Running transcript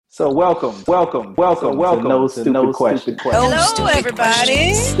So welcome to No Stupid Questions. Hello,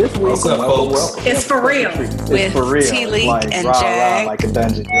 everybody. This week, What's up, folks? It's for real. It's for real. T-Leak like, and rah, Jag. like a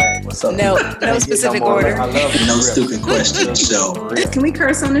dungeon drag. What's up? No specific order. I love it. No Stupid Questions show. Can we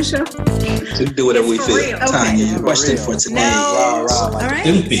curse on this show? We do whatever we It's feel. for real. Tanya, Okay. question For for real. today. No. Like All a right.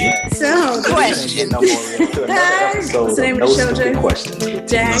 dungeon drag. So, Question. No more real to another episode What's the name of of No the show, Stupid Jay? Questions. No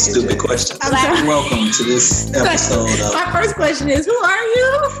Jag. Stupid Questions. I'm sorry. Welcome to this episode of My first question is, who are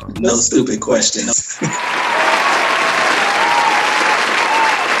you? No Stupid Questions.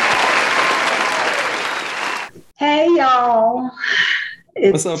 Hey, y'all.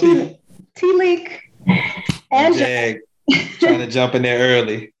 It's What's up, people? T-Leak and Jag. Jag trying to jump in there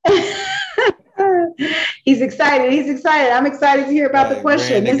early. He's excited. I'm excited to hear about the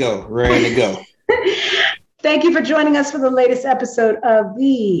question. Ready to go. Thank you for joining us for the latest episode of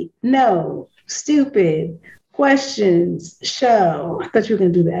the No Stupid Questions show. I thought you were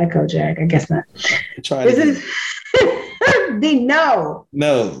going to do the echo, Jag. I guess not. Try This to is the No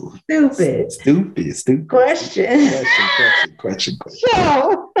no Stupid stupid Question question.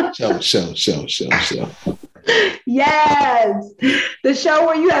 show. Show. Yes, the show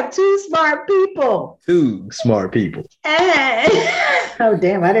where you have two smart people. Two smart people. And oh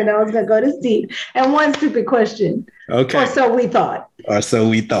damn, I didn't know I was gonna go this deep. And one stupid question. Okay. Or so we thought. Or so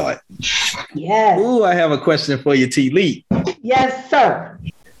we thought. Yes. Ooh, I have a question for you, T-Leak. Yes, sir.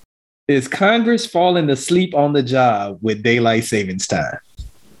 Is Congress falling asleep on the job with daylight savings time?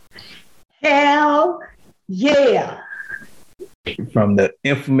 Hell yeah. From the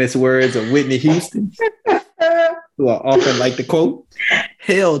infamous words of Whitney Houston, who are often like to quote,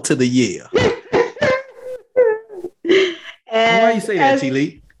 "Hell to the yeah." And Why you say that,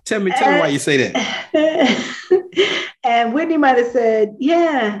 T-Leak? Tell me why you say that. And Whitney might have said,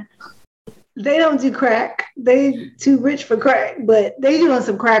 yeah, they don't do crack. They too rich for crack, but they doing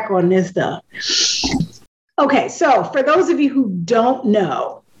some crack on this stuff. Okay, so for those of you who don't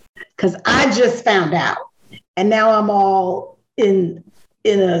know, because I just found out, and now I'm all in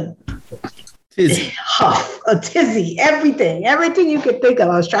a huff, a tizzy, everything you could think of.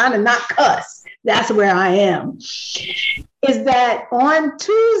 I was trying to not cuss. That's where I am. Is that on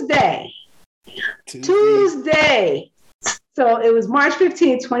Tuesday, so it was March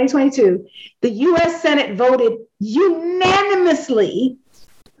 15th, 2022, the U.S. Senate voted unanimously.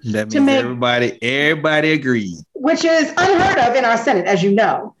 That to means make- everybody agreed. Which is unheard of in our Senate, as you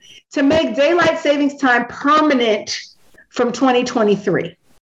know, to make daylight savings time permanent from 2023.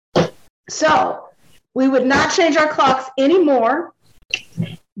 So we would not change our clocks anymore,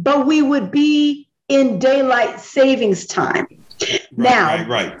 but we would be in daylight savings time.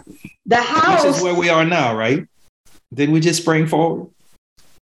 Right. The House... Which is where we are now, right? Didn't we just spring forward?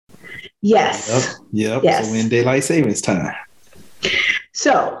 Yes. Yep. Yes. So we're in daylight savings time.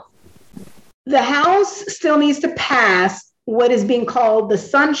 So the House still needs to pass what is being called the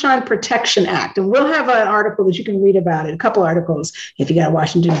Sunshine Protection Act. And we'll have an article that you can read about it, a couple articles, if you got a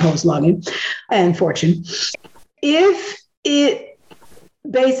Washington Post login and Fortune. If it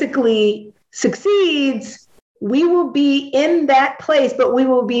basically succeeds, we will be in that place, but we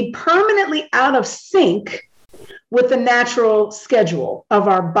will be permanently out of sync with the natural schedule of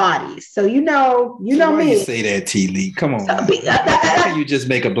our bodies. So you know Why me. you say that, T-Leak? Come on. Uh, How can you just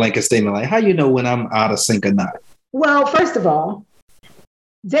make a blanket statement like, how you know when I'm out of sync or not? Well, first of all,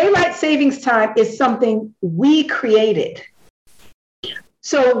 daylight savings time is something we created.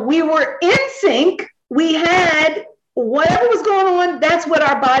 So we were in sync. We had whatever was going on. That's what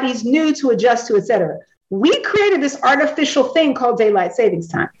our bodies knew to adjust to, et cetera. We created this artificial thing called daylight savings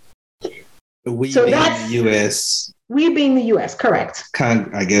time. We So being that's- the U.S., We being the U.S., correct.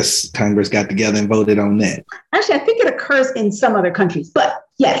 I guess Congress got together and voted on that. Actually, I think it occurs in some other countries, but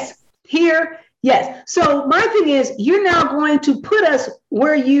yes, here, yes. So my thing is, you're now going to put us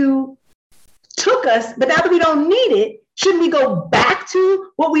where you took us, but now that we don't need it, shouldn't we go back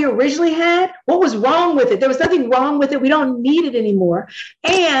to what we originally had? What was wrong with it? There was nothing wrong with it. We don't need it anymore.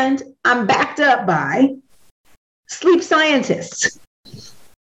 And I'm backed up by sleep scientists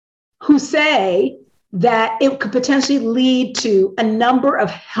who say that it could potentially lead to a number of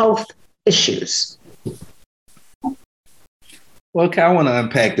health issues. Well, okay, I want to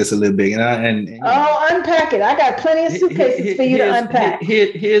unpack this a little bit. Unpack it. I got plenty of suitcases for you to unpack.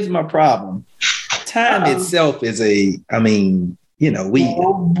 Here's my problem. Time itself is we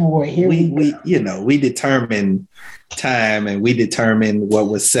determine time and we determine what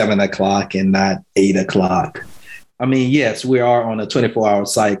was 7 o'clock and not 8 o'clock. I mean, yes, we are on a 24-hour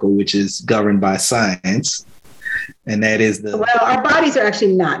cycle, which is governed by science. And that is the... Well, our bodies are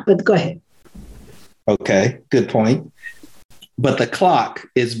actually not, but go ahead. Okay, good point. but the clock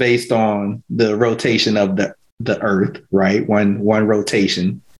is based on the rotation of the Earth, right? One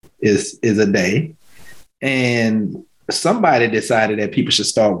rotation is a day. And somebody decided that people should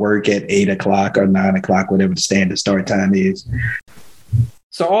start work at 8 o'clock or 9 o'clock, whatever the standard start time is.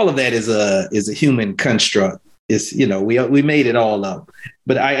 So all of that is a human construct. It's, we made it all up.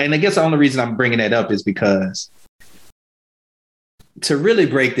 But I guess the only reason I'm bringing that up is because to really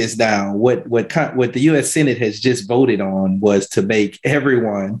break this down, what the U.S. Senate has just voted on was to make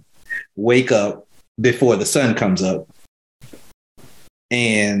everyone wake up before the sun comes up.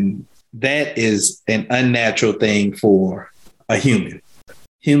 And that is an unnatural thing for a human.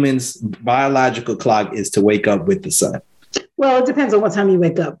 Humans' biological clock is to wake up with the sun. Well, it depends on what time you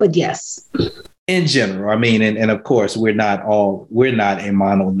wake up, but yes. In general, I mean, and of course, we're not a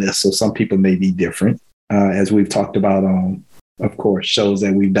monolith, so some people may be different, as we've talked about on, of course, shows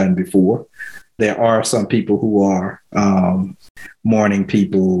that we've done before. There are some people who are morning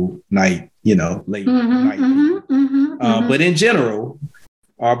people, night, late night people. But in general,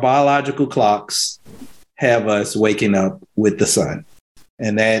 our biological clocks have us waking up with the sun.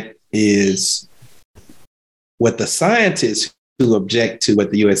 And that is what the scientists who object to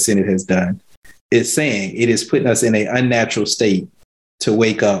what the U.S. Senate has done is saying. It is putting us in an unnatural state to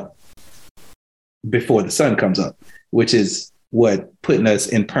wake up before the sun comes up, which is what putting us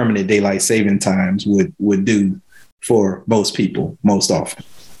in permanent daylight saving times would do for most people most often.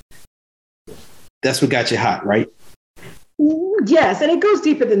 That's what got you hot, right? Yes, and it goes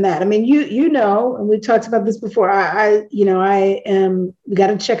deeper than that. I mean, and we talked about this before. We got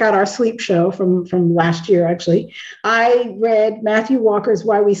to check out our sleep show from last year. Actually, I read Matthew Walker's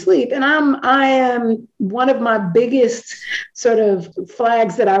Why We Sleep, and I am one of my biggest sort of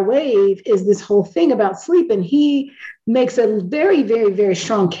flags that I wave is this whole thing about sleep, and he makes a very, very, very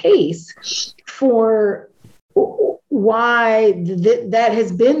strong case for why that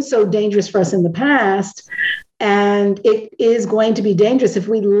has been so dangerous for us in the past. And it is going to be dangerous if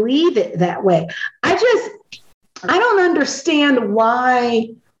we leave it that way. I don't understand why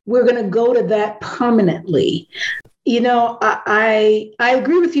we're going to go to that permanently. I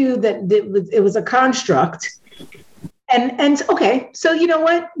agree with you that it was a construct. And okay, so you know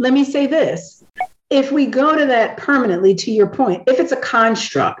what? Let me say this. If we go to that permanently, to your point, if it's a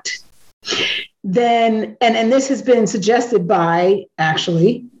construct, then, and this has been suggested by,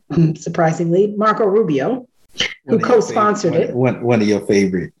 actually, surprisingly, Marco Rubio, who co-sponsored it. One of your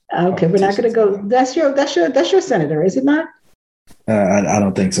favorite. Okay, we're not going to go. That's your senator, is it not? I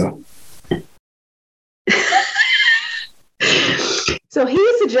don't think so. So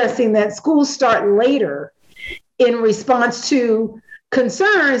he's suggesting that schools start later in response to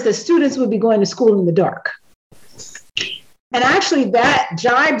concerns that students would be going to school in the dark. And actually, that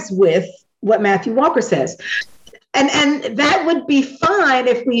jibes with what Matthew Walker says. And that would be fine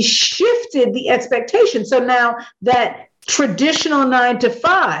if we shifted the expectation. So now that traditional 9 to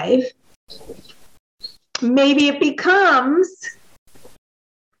 5, maybe it becomes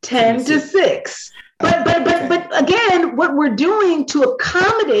 10 to 6. But again, what we're doing to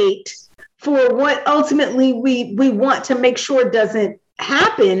accommodate for what ultimately we want to make sure doesn't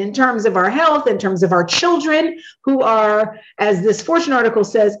happen in terms of our health, in terms of our children who are, as this Fortune article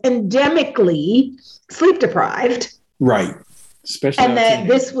says, endemically sleep deprived. Right. Especially and that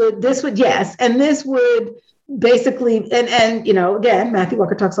this would yes. And this would basically, and again, Matthew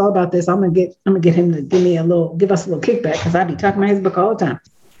Walker talks all about this. I'm gonna get him to give us a little kickback because I be talking about his book all the time.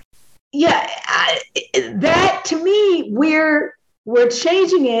 Yeah, that to me, we're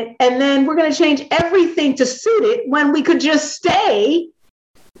changing it, and then we're going to change everything to suit it when we could just stay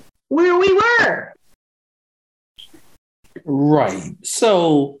where we were. Right.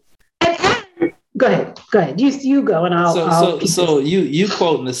 So, and go ahead. You go, and I'll. So you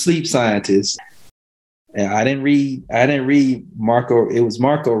quoting the sleep scientist. And I didn't read Marco. It was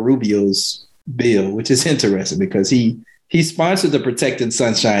Marco Rubio's bill, which is interesting because he sponsored the Protecting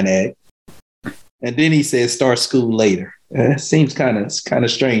Sunshine Act, and then he says start school later. It seems kind of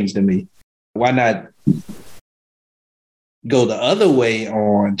strange to me. Why not go the other way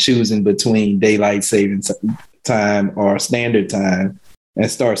on choosing between daylight saving time or standard time and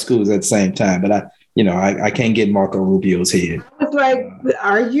start schools at the same time? But I can't get Marco Rubio's head. I was like,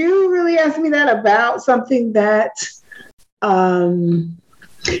 are you really asking me that about something that? And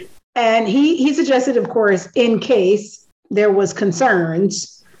he suggested, of course, in case there was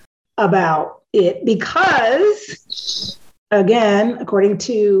concerns about it, because, again, according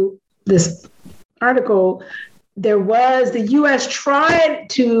to this article, the U.S. tried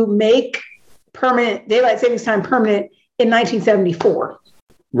to make permanent daylight savings time permanent in 1974.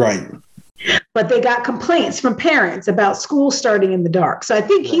 Right. but they got complaints from parents about school starting in the dark. So I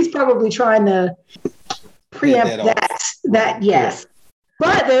think he's probably trying to preempt that yes.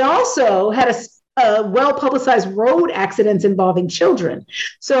 But they also had a well-publicized road accidents involving children.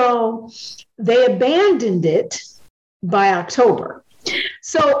 So they abandoned it by October.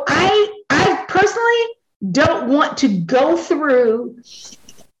 So I personally don't want to go through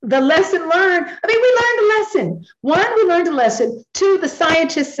the lesson learned. I mean, we learned a lesson. One, we learned a lesson. Two, the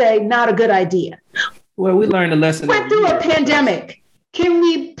scientists say not a good idea. Well, we learned a lesson. Went through a pandemic. Can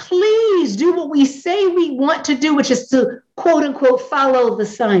we please do what we say we want to do, which is to quote unquote follow the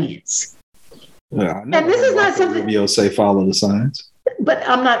science? Yeah, and this is not something you'll say follow the science. But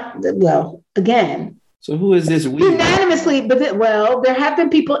I'm not. Well, again. So who is this? Unanimously, but there have been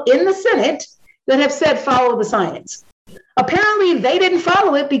people in the Senate that have said follow the science. Apparently, they didn't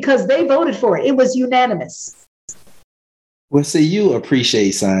follow it because they voted for it. It was unanimous. Well, see, you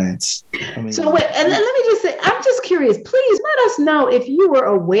appreciate science. I mean, so wait, and let me just say, I'm just curious. Please let us know if you were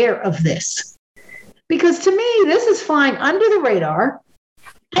aware of this, because to me, this is flying under the radar,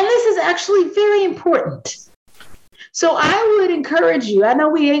 and this is actually very important. So I would encourage you. I know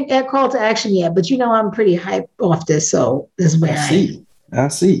we ain't at call to action yet, but you know I'm pretty hyped off this. So this is where I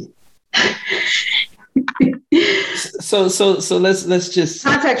see. So let's just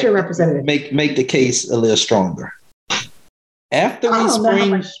contact your representative. Make the case a little stronger. After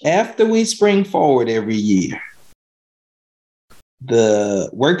we spring forward every year, the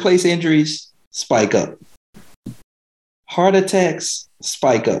workplace injuries spike up. Heart attacks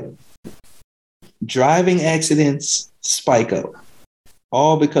spike up. Driving accidents spike up.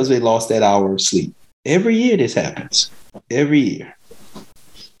 All because they lost that hour of sleep. Every year this happens. Every year.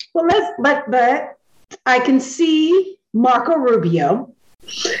 Well, but I can see Marco Rubio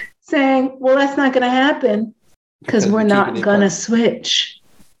saying, well, that's not going to happen because we're not going to switch.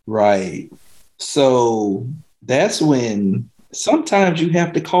 Right. So that's when sometimes you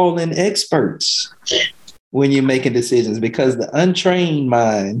have to call in experts when you're making decisions, because the untrained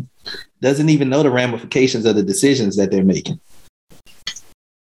mind doesn't even know the ramifications of the decisions that they're making.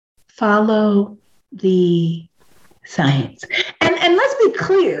 Follow the science. And let's be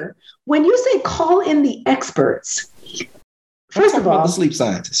clear, when you say call in the experts, first of all, the sleep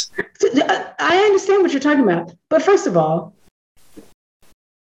scientists. I understand what you're talking about. But first of all,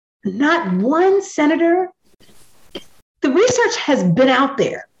 not one senator, the research has been out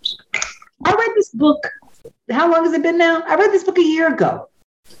there. I read this book. How long has it been now? I read this book a year ago.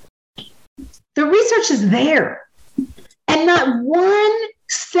 The research is there. And not one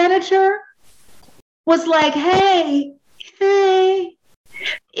senator was like, hey,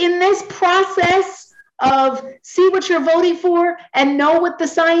 in this process of see what you're voting for and know what the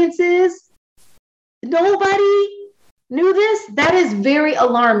science is, nobody knew this. That is very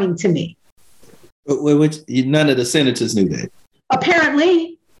alarming to me. None of the senators knew that.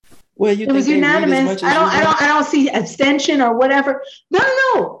 Apparently. Well, it was unanimous. I don't see abstention or whatever.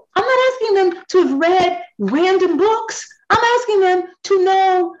 No. I'm not asking them to have read random books. I'm asking them to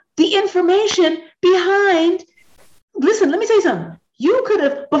know the information behind. Listen, let me tell you something. You could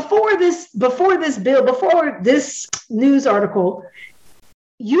have, before this news article,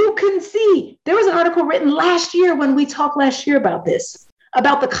 you can see there was an article written last year when we talked last year about this,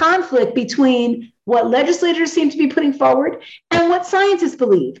 about the conflict between what legislators seem to be putting forward and what scientists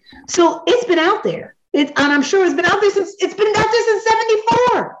believe. So it's been out there. And I'm sure it's been out there since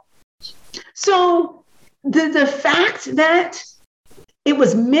 74. So the fact that it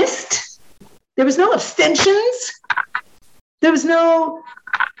was missed, there was no abstentions, there was no,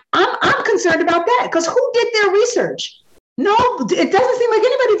 I'm concerned about that, because who did their research? No, it doesn't seem like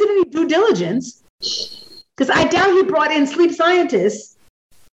anybody did any due diligence, because I doubt he brought in sleep scientists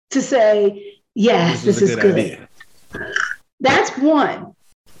to say, yes, this is good. Idea. That's one.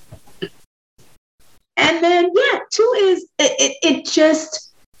 And then, two is, it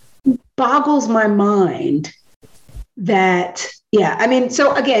just boggles my mind that,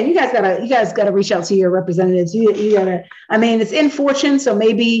 so again, you guys gotta reach out to your representatives. You gotta, it's in Fortune, so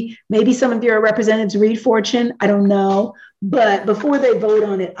maybe some of your representatives read Fortune. I don't know. But before they vote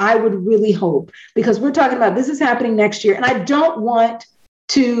on it, I would really hope, because we're talking about this is happening next year, and I don't want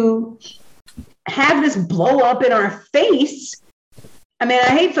to have this blow up in our face. I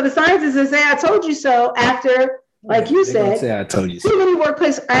hate for the scientists to say, I told you so, after, like you said, say, I told you so. Too many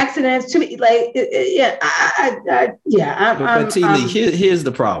workplace accidents, too many, but here's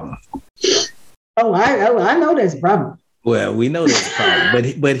the problem. Oh, I know there's a problem. Well, we know there's a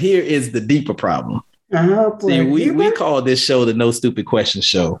problem, but here is the deeper problem. See, we call this show the No Stupid Questions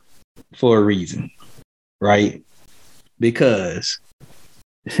Show for a reason, right? Because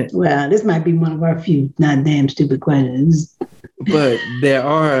Well, this might be one of our few not damn stupid questions. But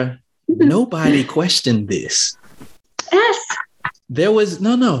nobody questioned this. Yes. There was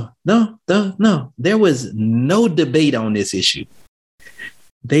no. There was no debate on this issue.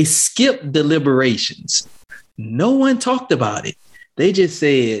 They skipped deliberations. No one talked about it. They just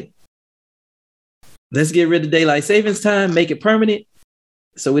said, let's get rid of daylight savings time, make it permanent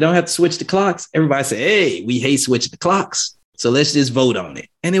so we don't have to switch the clocks. Everybody said, hey, we hate switching the clocks, so let's just vote on it.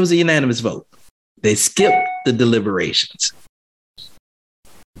 And it was a unanimous vote. They skipped the deliberations.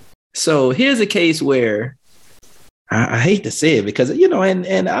 So here's a case where I hate to say it because,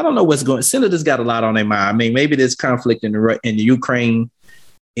 and I don't know what's going on. Senators got a lot on their mind. I mean, maybe there's conflict in Ukraine,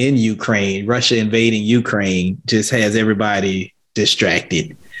 Russia invading Ukraine just has everybody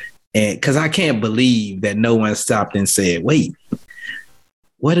distracted. And because I can't believe that no one stopped and said, wait,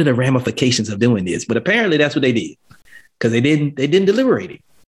 what are the ramifications of doing this? But apparently that's what they did because they didn't deliberate it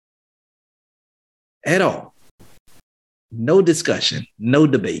at all. No discussion, no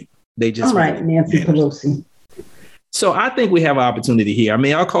debate. They just. All right, Nancy Pelosi. So I think we have an opportunity here. I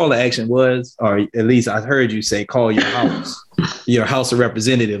mean, our call to action was, or at least I heard you say, call your house, your House of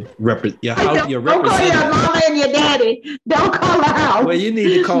Representative, your house, your Don't call your mama and your daddy. Don't call the house. Well, you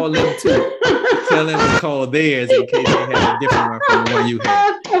need to call them too. Tell them to call theirs in case they have a different one from the one you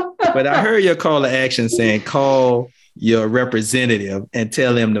have. But I heard your call to action saying, call your representative and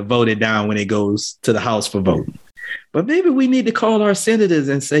tell them to vote it down when it goes to the House for voting. But maybe we need to call our senators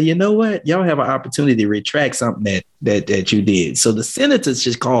and say, you know what? Y'all have an opportunity to retract something that you did. So the senators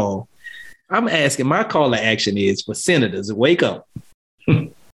should call. I'm asking, my call to action is for senators to wake up.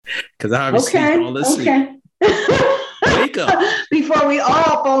 Because obviously all asleep. Wake up. Before we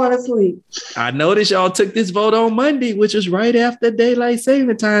all falling asleep. I noticed y'all took this vote on Monday, which was right after daylight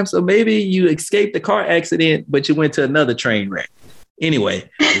saving time. So maybe you escaped the car accident, but you went to another train wreck. Anyway,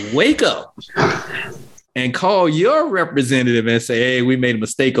 wake up. And call your representative and say, hey, we made a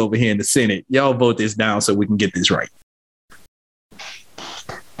mistake over here in the Senate. Y'all vote this down so we can get this right.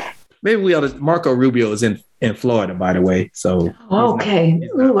 Maybe we ought to. Marco Rubio is in Florida, by the way. So okay.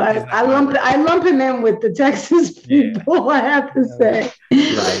 I lump him in with the Texas people, I have to say.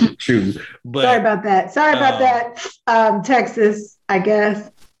 Right, true. But, sorry about that. Texas, I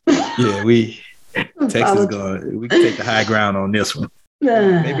guess. Yeah, we can take the high ground on this one.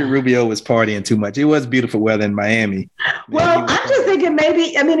 Maybe Rubio was partying too much. It was beautiful weather in Miami. Well, I'm just thinking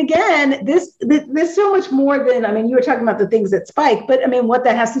again, there's so much more than, you were talking about the things that spike, but what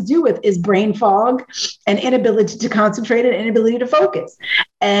that has to do with is brain fog and inability to concentrate and inability to focus.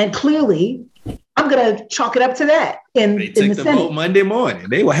 And clearly, I'm going to chalk it up to that. They took the vote Monday morning.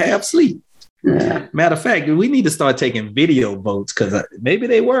 They were half asleep. Yeah. Matter of fact, we need to start taking video votes because maybe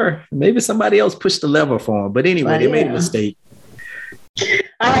they were. Maybe somebody else pushed the lever for them. But anyway, they made a mistake.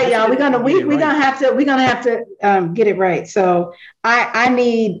 All right, y'all. We're gonna have to get it right. So I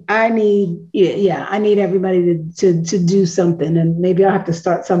need everybody to do something, and maybe I'll have to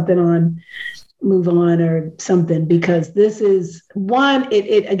start something on Move On or something, because this is one.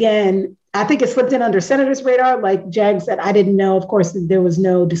 It again, I think it slipped in under Senator's radar. Like Jag said, I didn't know. Of course, there was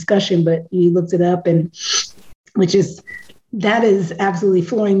no discussion, but you looked it up, and that is absolutely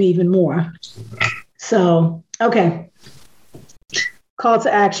flooring me even more. So okay. Call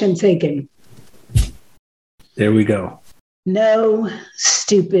to action taken. There we go. No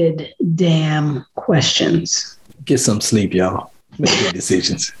stupid damn questions. Get some sleep, y'all. Make good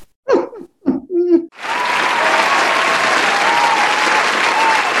decisions.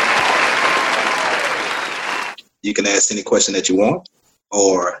 You can ask any question that you want,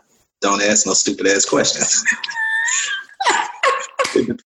 or don't ask no stupid ass questions.